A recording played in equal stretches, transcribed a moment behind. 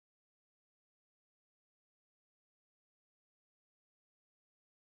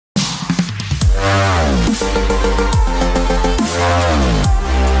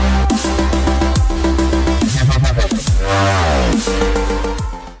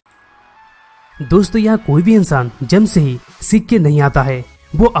दोस्तों यहाँ कोई भी इंसान जन्म से ही सीख के नहीं आता है,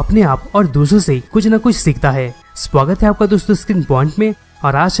 वो अपने आप और दूसरों से कुछ न कुछ सीखता है। स्वागत है आपका दोस्तों स्क्रीन पॉइंट में,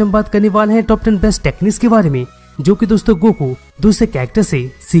 और आज हम बात करने वाले हैं टॉप 10 बेस्ट टेक्निक्स के बारे में जो कि दोस्तों गोकू दूसरे कैरेक्टर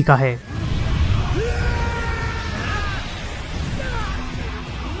से सीखा है।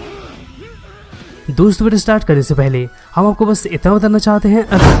 दोस्तों वीडियो स्टार्ट करने से पहले हम आपको बस इतना बताना चाहते हैं,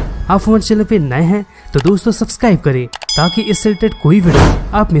 अगर आप हमारे चैनल पे नए हैं तो दोस्तों सब्सक्राइब करें ताकि इससे रिलेटेड कोई वीडियो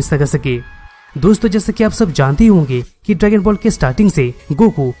आप मिस न कर सके। दोस्तों जैसे कि आप सब जानते ही होंगे कि ड्रैगन बॉल के स्टार्टिंग से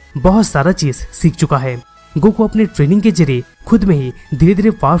गोकू बहुत सारा चीज सीख चुका है। गोकू अपने ट्रेनिंग के जरिए खुद में ही धीरे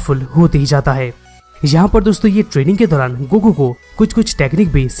धीरे पावरफुल होते ही जाता है। यहाँ पर दोस्तों ये ट्रेनिंग के दौरान गोकू को कुछ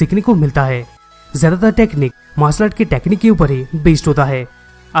टेक्निक भी सीखने को मिलता है। ज्यादातर टेक्निक मार्शल आर्ट की टेक्निक के ऊपर ही बेस्ड होता है।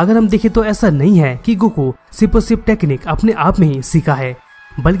 अगर हम देखें तो ऐसा नहीं है कि गोकू सिर्फ और सिर्फ टेक्निक अपने आप में ही सीखा है,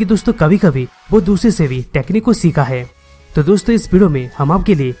 बल्कि दोस्तों कभी कभी वो दूसरे से भी टेक्निक को सीखा है। तो दोस्तों इस वीडियो में हम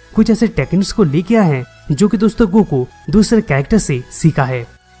आपके लिए कुछ ऐसे टेक्निक्स को लेके आए हैं जो कि दोस्तों गोकू दूसरे कैरेक्टर से सीखा है।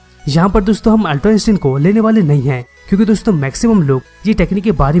 यहाँ पर दोस्तों हम अल्ट्रा इंस्टेंट को लेने वाले नहीं हैं, क्योंकि दोस्तों मैक्सिमम लोग ये टेक्निक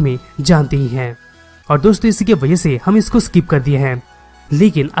के बारे में जानते ही हैं, और दोस्तों इसी की वजह से हम इसको स्किप कर दिए हैं।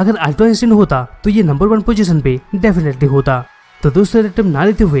 लेकिन अगर अल्ट्रा इंस्टेंट होता तो ये नंबर 1 पोजीशन पे डेफिनेटली होता। तो दोस्तों टाइम ना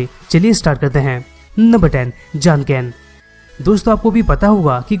लेते हुए चलिए स्टार्ट करते हैं। नंबर 10 जानकैन। दोस्तों आपको भी पता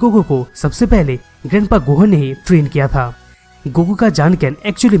होगा कि गोकू को सबसे पहले ग्रैंडपा गोहन ने ही ट्रेन किया था। गोकू का जानकैन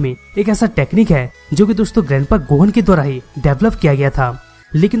एक्चुअली में एक ऐसा टेक्निक है जो कि दोस्तों ग्रैंडपा गोहन के द्वारा ही डेवलप किया गया था।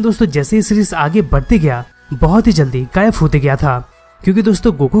 लेकिन दोस्तों जैसे ही सीरीज आगे बढ़ते गया बहुत ही जल्दी गायब होते गया था, क्योंकि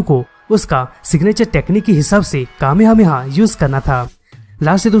दोस्तों गोकू को उसका सिग्नेचर टेक्निक के हिसाब से कामेहामेहा यूज करना था।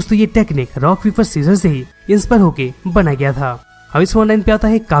 लास्ट से दोस्तों ये टेक्निक रॉक पेपर सीजर से ही इंस्पायर होके बनाया गया था। अब इस ऑनलाइन पे आता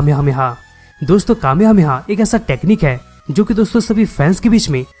है कामेहामेहा। दोस्तों कामेहामेहा एक ऐसा टेक्निक है जो कि दोस्तों सभी फैंस के बीच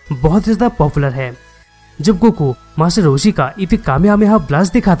में बहुत ज्यादा पॉपुलर है। जब गोकू मास्टर रोशी का इपिक कामेहामेहा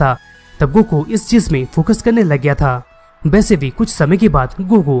ब्लास्ट देखा था तब गोकू इस चीज में फोकस करने लग गया था। वैसे भी कुछ समय के बाद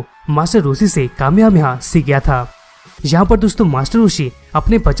गोकू मास्टर रोशी से कामेहामेहा सीख गया था। यहाँ पर दोस्तों मास्टर रोशी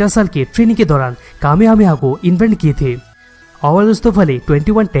अपने 50 साल के ट्रेनिंग के दौरान कामेहामेहा को इन्वेंट किए थे। और दोस्तों भले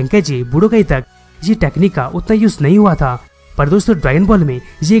 21 टेंकाइजी बुडोकाई तक ये टेक्निक का उतना यूज नहीं हुआ था, पर दोस्तों ड्रैगन बॉल में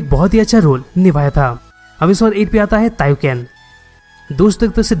ये एक बहुत ही अच्छा रोल निभाया था। अब इस और 8 पे आता है तायुकेन। दोस्तों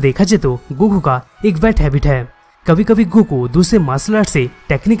एक तरह से देखा जाए तो गोकू का एक बैड हैबिट है। कभी कभी गोकू दूसरे मार्शल आर्ट से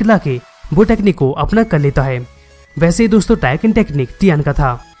टेक्निक लाके वो टेक्निक को अपना कर लेता है। वैसे ही दोस्तों तायुकेन टेक्निक टियान का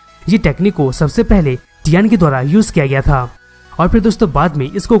था। ये टेक्निक को सबसे पहले टियान के द्वारा यूज किया गया था, और फिर दोस्तों बाद में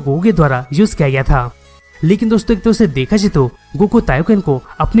इसको गोकू के द्वारा यूज किया गया था। लेकिन दोस्तों एक तरह से देखा जाए तो गोकू तायुकेन को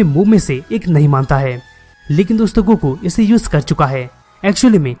अपने मूव में से एक नहीं मानता है। लेकिन दोस्तों गोकू इसे यूज कर चुका है।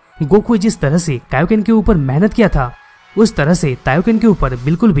 एक्चुअली में गोकू जिस तरह से कायोकेन के ऊपर मेहनत किया था उस तरह से तायुकेन के ऊपर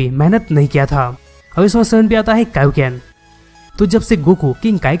बिल्कुल भी मेहनत नहीं किया था। अब इस 7 पे आता है कायोकेन। तो जब से गोकू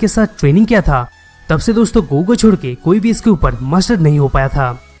किंग काय के साथ ट्रेनिंग किया था तब से दोस्तों गोकू को छोड़ के कोई भी इसके ऊपर मास्टर नहीं हो पाया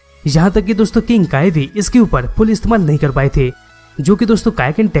था। यहाँ तक कि दोस्तों किंग काय भी इसके ऊपर फुल इस्तेमाल नहीं कर पाए थे, जो कि दोस्तों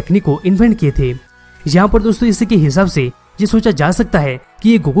कायोकेन टेक्निक को इन्वेंट किए थे। यहाँ पर दोस्तों इसी के हिसाब से ये सोचा जा सकता है कि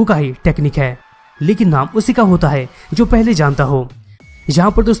ये गोकू का ही टेक्निक है, लेकिन नाम उसी का होता है जो पहले जानता हो।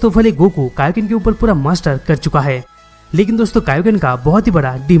 यहाँ पर दोस्तों भले गोकू कायोकेन के ऊपर पूरा मास्टर कर चुका है, लेकिन दोस्तों कायोकेन का बहुत ही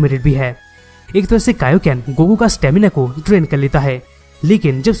बड़ा डिमेरिट भी है। एक तरह से कायोकेन गोकू का स्टेमिना को ड्रेन कर लेता है,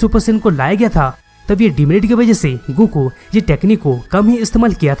 लेकिन जब सुपर सैयन को लाया गया था तब ये डिमेरिट की वजह से गोकू ये टेक्निक को कम ही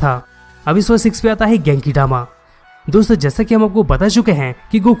इस्तेमाल किया था। अब इस 6 पे आता है गेंकीडामा। दोस्तों जैसा कि हम आपको बता चुके हैं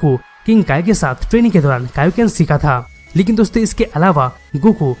कि गोकू किंग काय के साथ ट्रेनिंग के दौरान कायोकेन सीखा था, लेकिन दोस्तों इसके अलावा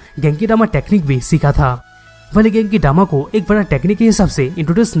गोकू गेंकीडामा टेक्निक भी सीखा था। भले गेंकीडामा को एक बड़ा टेक्निक के हिसाब से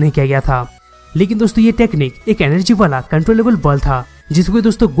इंट्रोड्यूस नहीं किया गया था, लेकिन दोस्तों ये टेक्निक एक एनर्जी वाला कंट्रोलेबल बॉल था जिसको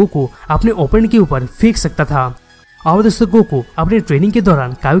दोस्तों गोकू अपने ओपोनेंट के ऊपर फेंक सकता था। और दोस्तों गोकू अपने ट्रेनिंग के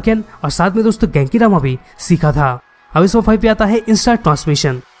दौरान कायोकेन और साथ में दोस्तों गेंकीडामा भी सीखा था। अब इसमें 5 पे आता है इंस्टेंट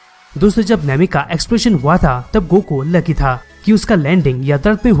ट्रांसमिशन। दोस्तों जब नेमी का एक्सप्लोजन हुआ था तब गोकू लकी था कि उसका लैंडिंग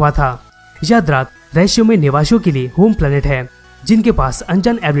यादरात में हुआ था। यादरात रहस्यों में निवासियों के लिए होम प्लेनेट है जिनके पास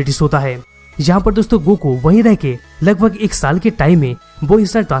अनजान एबिलिटीज होता है। यहाँ पर दोस्तों गोकू वहीं रह के लगभग 1 साल के टाइम में वो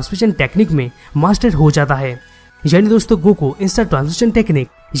इंस्टेंट ट्रांसमिशन टेक्निक में मास्टर हो जाता है। यानी दोस्तों गोकू इंस्टेंट ट्रांसमिशन टेक्निक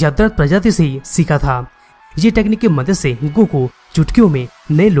यादरात प्रजाति से ही सीखा था। ये टेक्निक की मदद से गोकू चुटकियों में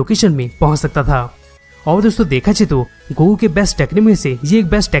नए लोकेशन में पहुंच सकता था। और दोस्तों देखा जाए तो गोकू के बेस्ट टेक्निक में से ये एक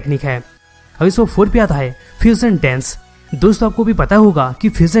बेस्ट टेक्निक है। अब इसको 4 पे आता है फ्यूजन डांस। दोस्तों आपको भी पता होगा कि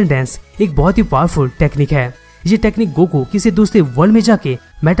फ्यूजन डांस एक बहुत ही पावरफुल टेक्निक है। ये टेक्निक गोकू किसी दूसरे वर्ल्ड में जाके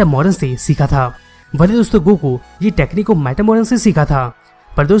मेटामॉर्फन से सीखा था। भले दोस्तों गोकू ये टेक्निक को मेटामॉर्फन से सीखा था,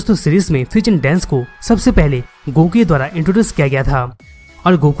 पर दोस्तों सीरीज में फ्यूजन डांस को सबसे पहले गोकू के द्वारा इंट्रोड्यूस किया गया था।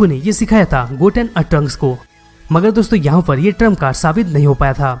 और गोकू ने ये सिखाया था गोटेन ट्रंक्स को, मगर दोस्तों यहाँ पर ये ट्रम्प कार्ड साबित नहीं हो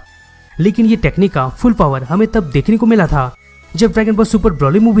पाया था। लेकिन ये टेक्निक का फुल पावर हमें तब देखने को मिला था जब dragon ball super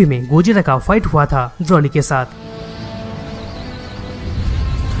Broly movie में गोजिला का फाइट हुआ था ब्रॉली के साथ।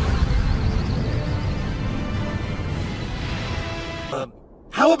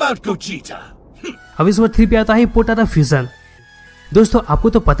 How about Gogeta? अब इस बार 3 पे आता है पोटारा फ्यूजन। दोस्तों आपको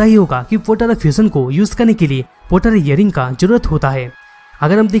तो पता ही होगा कि पोटारा फ्यूजन को यूज करने के लिए पोटारा इयरिंग का जरूरत होता है।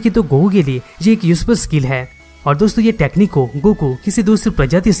 अगर हम देखें तो गोकू के लिए ये एक यूजफुल स्किल है और दोस्तों ये टेक्निक को गोकू किसी दूसरी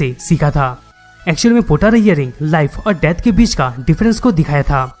प्रजाति से सीखा था। एक्चुअल में पोटारा इयरिंग लाइफ और डेथ के बीच का डिफरेंस को दिखाया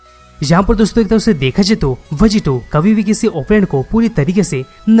था। यहाँ पर दोस्तों एक तरफ से देखा जाए तो वेजिटो कभी भी किसी ओपोनेंट को पूरी तरीके से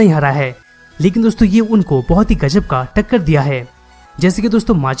नहीं हरा है, लेकिन दोस्तों ये उनको बहुत ही गजब का टक्कर दिया है, जैसे कि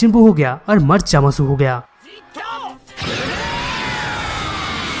दोस्तों मार्जिन बू हो गया और मर्च चामासु हो गया।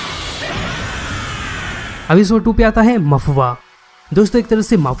 अब इस 2 पे आता है मफुआ। दोस्तों एक तरह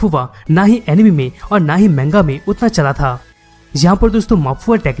से मफुआ ना ही एनिमे में और ना ही मैंगा में उतना चला था। यहाँ पर दोस्तों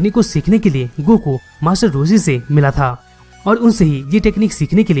मफुआ टेक्निक को सीखने के लिए गोकू मास्टर रोजी से मिला था और उनसे ही ये टेक्निक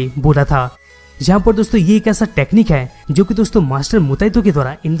सीखने के लिए बोला था। यहाँ पर दोस्तों ये एक ऐसा टेक्निक है जो कि दोस्तों मास्टर मुताइतो के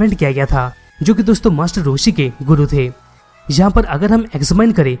द्वारा इन्वेंट किया गया था, जो कि दोस्तों मास्टर रोशी के गुरु थे। यहाँ पर अगर हम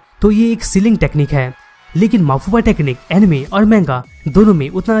एग्जामिन करें तो ये एक सीलिंग टेक्निक है, लेकिन मफुआ टेक्निक एनिमे और मैंगा दोनों में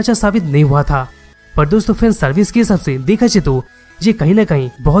उतना अच्छा साबित नहीं हुआ था। पर दोस्तों फैन सर्विस के हिसाब से देखा जाए तो ये कहीं ना कहीं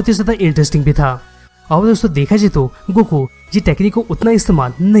बहुत ही ज्यादा इंटरेस्टिंग भी था। और दोस्तों देखा जाए तो गोकू ये टेक्निक को उतना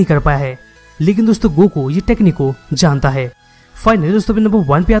इस्तेमाल नहीं कर पाया है, लेकिन दोस्तों गोकू ये टेक्निक को जानता है। फाइनली दोस्तों नंबर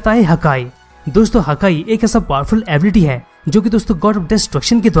 1 पे आता है हकाई। दोस्तों हकाई एक ऐसा पावरफुल एबिलिटी है जो कि दोस्तों गॉड ऑफ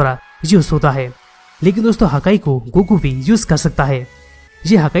डिस्ट्रक्शन के द्वारा यूज होता है, लेकिन दोस्तों हकाई को गोकू भी यूज कर सकता है।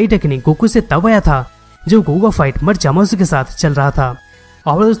 ये हकाई टेक्निक गोकू से तब आया था जब गोकू का फाइट मर्च चामासु के साथ चल रहा था।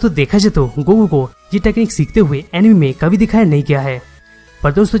 और दोस्तों देखा जाए तो गोकू को ये टेक्निक सीखते हुए एनिमे में कभी दिखाया नहीं गया है,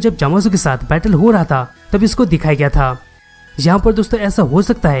 पर दोस्तों जब चामासु के साथ बैटल हो रहा था तब इसको दिखाया गया था। यहाँ पर दोस्तों ऐसा हो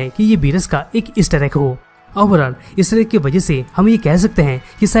सकता है कि ये बीरस का एक ईस्टर एग हो। ओवरऑल ईस्टर एग की वजह से हम ये कह सकते हैं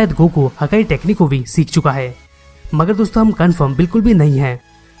कि शायद गोकू हकाई टेक्निक को भी सीख चुका है, मगर दोस्तों हम कंफर्म बिल्कुल भी नहीं है,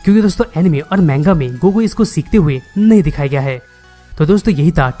 क्योंकि दोस्तों एनिमे और मैंगा में गोकू इसको सीखते हुए नहीं दिखाया गया है। तो दोस्तों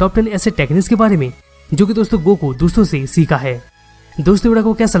यही था टॉप 10 ऐसे टेक्निक्स के बारे में जो कि दोस्तों गोकू दूसरों से सीखा है। दोस्तों वीडियो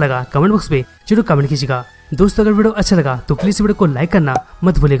को कैसा लगा कमेंट बॉक्स में जरूर कमेंट कीजिएगा। दोस्तों अगर वीडियो अच्छा लगा तो प्लीज वीडियो को लाइक करना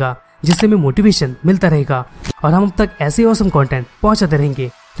मत भूलेगा, जिससे हमें मोटिवेशन मिलता रहेगा और हम अब तक ऐसे ऑसम कंटेंट पहुंचाते रहेंगे।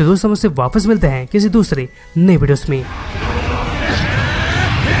 तो दोस्तों हम उससे वापस मिलते हैं किसी दूसरे नए वीडियोस में।